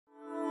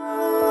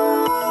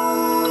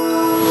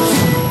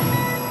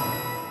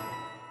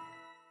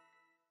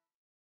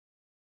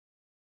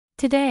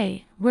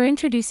Today, we're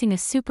introducing a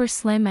super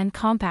slim and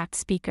compact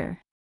speaker.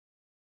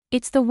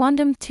 It's the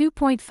WONDOM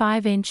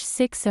 2.5-inch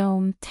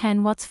 6-ohm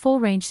 10 watts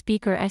full-range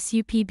speaker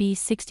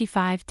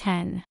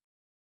SUPB6510.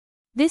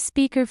 This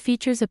speaker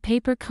features a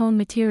paper cone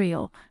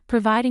material,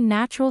 providing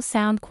natural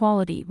sound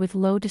quality with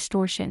low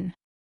distortion.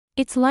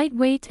 It's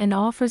lightweight and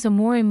offers a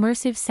more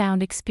immersive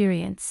sound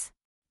experience.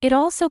 It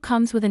also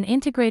comes with an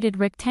integrated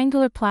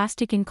rectangular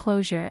plastic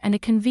enclosure and a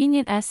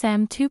convenient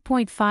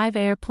SM2.5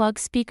 air plug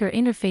speaker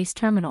interface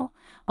terminal,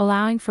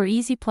 allowing for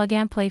easy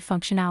plug-and-play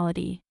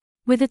functionality.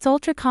 With its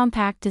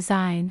ultra-compact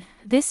design,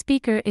 this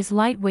speaker is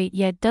lightweight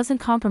yet doesn't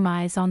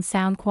compromise on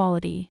sound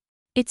quality.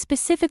 It's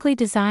specifically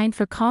designed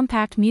for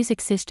compact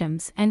music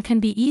systems and can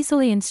be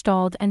easily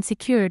installed and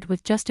secured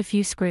with just a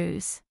few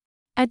screws.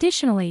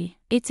 Additionally,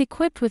 it's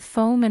equipped with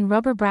foam and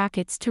rubber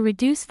brackets to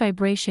reduce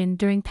vibration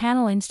during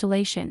panel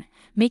installation,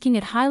 making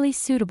it highly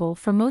suitable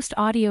for most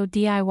audio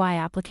DIY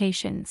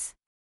applications.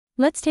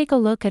 Let's take a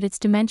look at its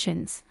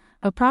dimensions: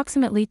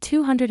 approximately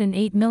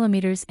 208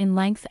 mm in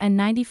length and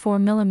 94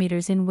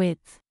 mm in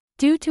width.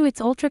 Due to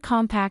its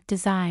ultra-compact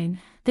design,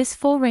 this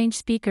full-range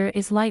speaker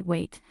is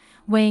lightweight,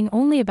 weighing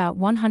only about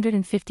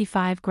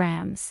 155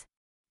 grams.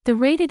 The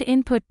rated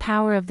input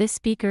power of this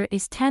speaker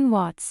is 10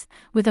 watts,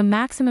 with a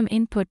maximum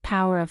input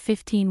power of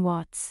 15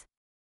 watts.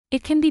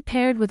 It can be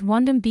paired with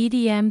WONDOM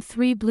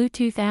BDM3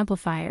 Bluetooth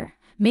amplifier,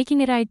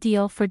 making it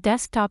ideal for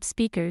desktop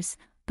speakers,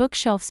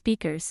 bookshelf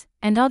speakers,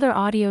 and other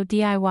audio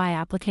DIY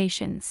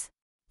applications.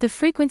 The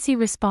frequency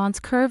response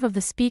curve of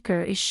the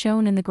speaker is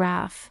shown in the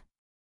graph.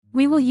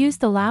 We will use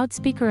the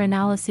loudspeaker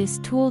analysis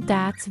tool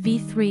DATS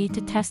V3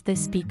 to test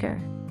this speaker.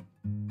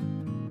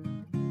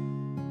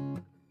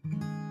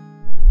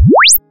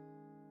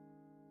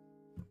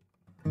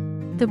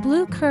 The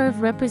blue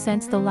curve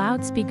represents the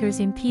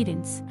loudspeaker's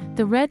impedance,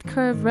 the red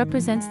curve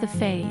represents the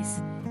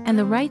phase, and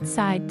the right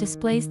side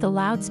displays the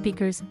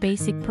loudspeaker's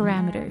basic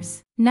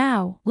parameters.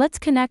 Now, let's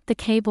connect the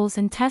cables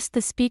and test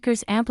the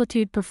speaker's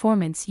amplitude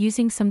performance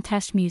using some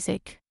test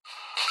music.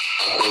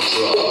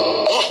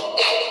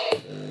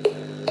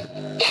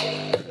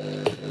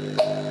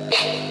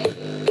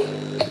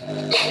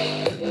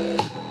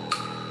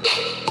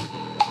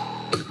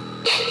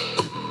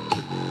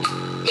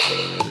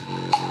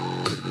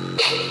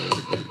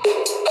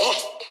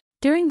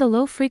 During the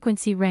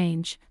low-frequency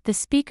range, the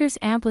speaker's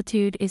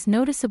amplitude is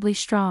noticeably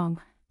strong,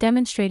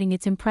 demonstrating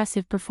its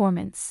impressive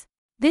performance.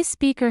 This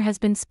speaker has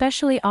been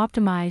specially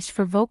optimized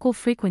for vocal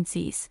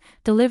frequencies,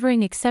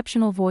 delivering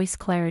exceptional voice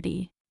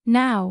clarity.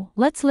 Now,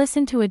 let's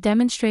listen to a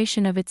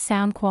demonstration of its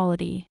sound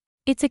quality.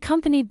 It's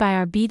accompanied by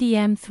our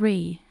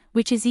BDM3,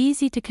 which is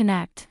easy to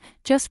connect.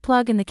 Just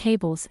plug in the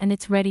cables and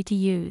it's ready to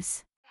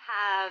use.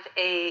 I have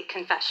a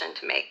confession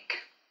to make.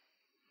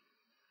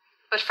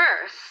 But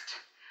first,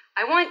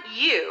 I want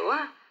you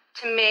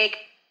to make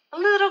a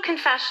little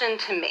confession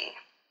to me.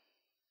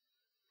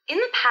 In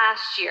the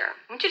past year,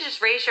 I want you to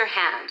just raise your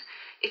hand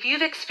if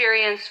you've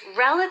experienced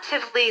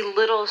relatively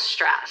little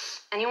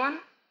stress. Anyone?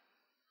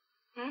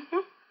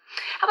 How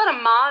about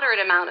a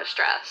moderate amount of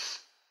stress?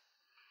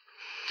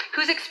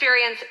 Who's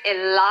experienced a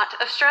lot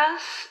of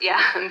stress?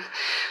 Yeah,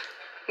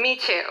 me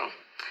too.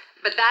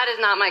 But that is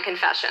not my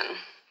confession.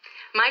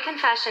 My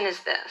confession is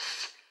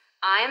this: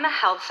 I am a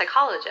health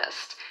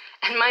psychologist,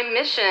 and my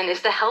mission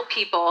is to help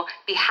people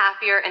be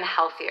happier and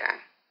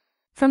healthier.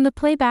 From the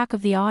playback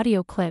of the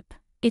audio clip,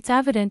 it's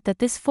evident that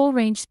this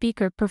full-range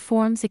speaker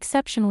performs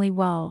exceptionally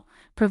well,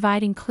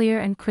 providing clear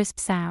and crisp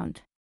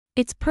sound.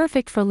 It's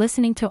perfect for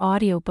listening to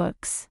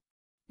audiobooks.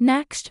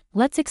 Next,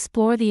 let's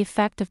explore the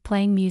effect of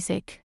playing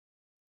music.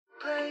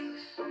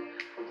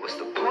 What's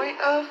the point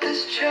of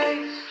this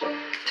chase?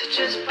 To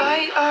just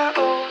bite our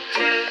own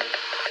tail.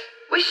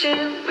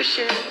 Wishing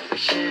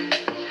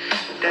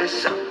that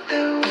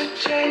something would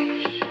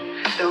change,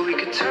 that we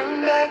could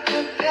turn back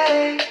the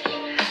page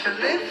and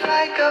live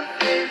like our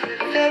favorite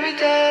fairy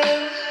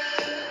tales.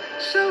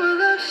 So a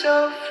love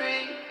so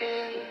free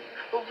in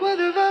a world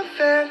of our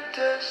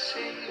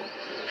fantasy,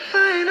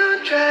 flying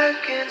on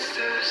dragons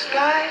through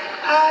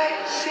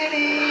sky-high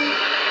city.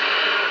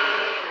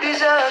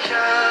 These are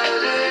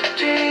childhood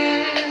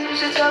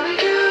dreams, it's how we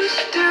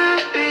used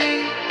to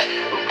be,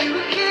 when we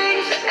were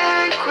kings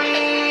and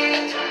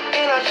queens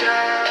in our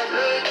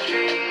childhood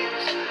dreams.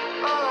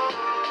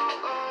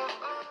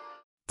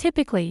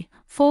 Typically,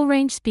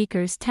 full-range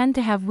speakers tend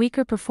to have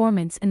weaker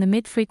performance in the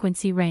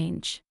mid-frequency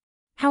range.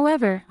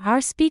 However,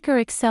 our speaker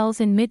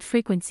excels in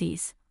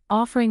mid-frequencies,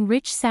 offering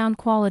rich sound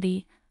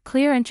quality,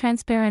 clear and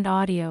transparent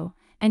audio,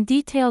 and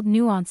detailed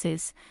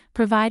nuances,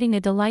 providing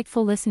a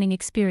delightful listening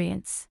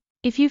experience.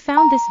 If you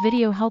found this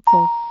video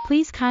helpful,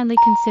 please kindly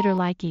consider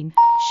liking,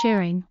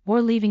 sharing,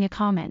 or leaving a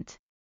comment.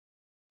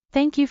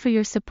 Thank you for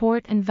your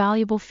support and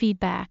valuable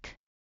feedback.